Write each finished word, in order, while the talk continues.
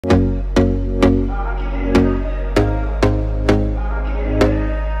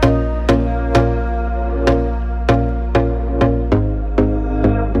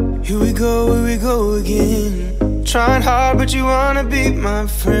go again. Trying hard, but you wanna be my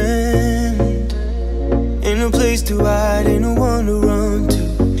friend. Ain't no place to hide, ain't no one to run to.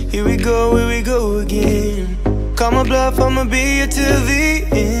 Here we go again. Call my bluff, I'ma be here till the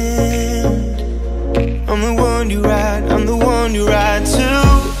end. I'm the one you ride, I'm the one you ride to.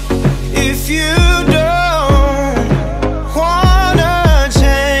 If you don't wanna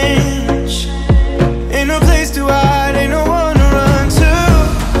change, ain't no place to hide, ain't no one to run to.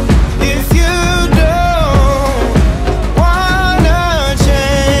 If you don't wanna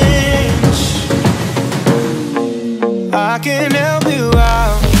change, I can help you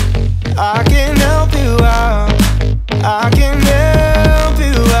out, I can help you out, I can help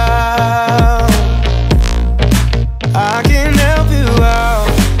you out, I can help you out,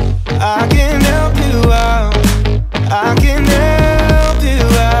 I can help you out, I can help you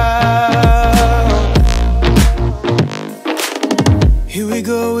out. Here we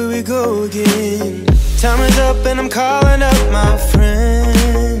go again. Time is up and I'm calling up my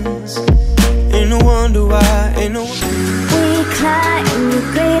friends. Ain't no wonder why, ain't no. We climb the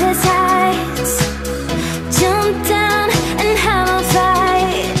greatest heights, jump down and have a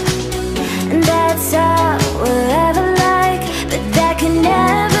fight, and that's all we'll ever like. But that can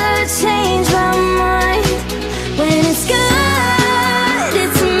never change my mind. When it's good,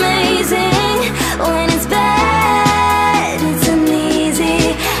 it's amazing. When it's bad, it's uneasy.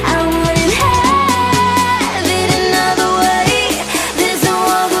 I wouldn't have it another way. There's no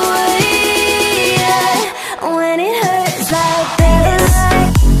other way. When it hurts like this,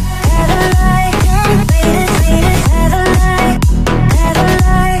 ever like, beat it, ever like, ever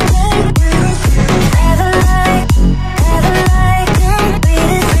like, ever like, beat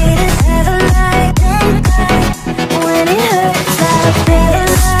it, ever like, when it hurts like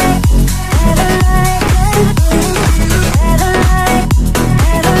this, ever like, ever like, ever like,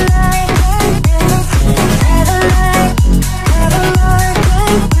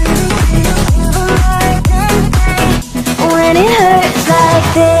 when it hurts like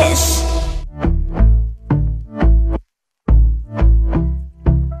this.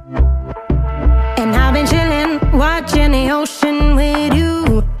 And I've been chillin', watching the ocean with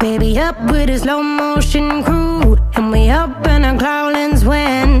you. Baby, up with a slow motion crew. And we up in our growlings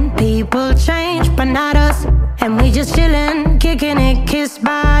when people change, but not us. And we just chillin', kicking it, kissed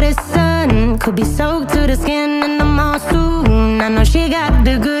by the sun. Could be soaked to the skin in the mall soon. I know she got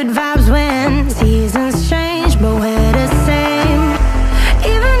the good vibes when seasons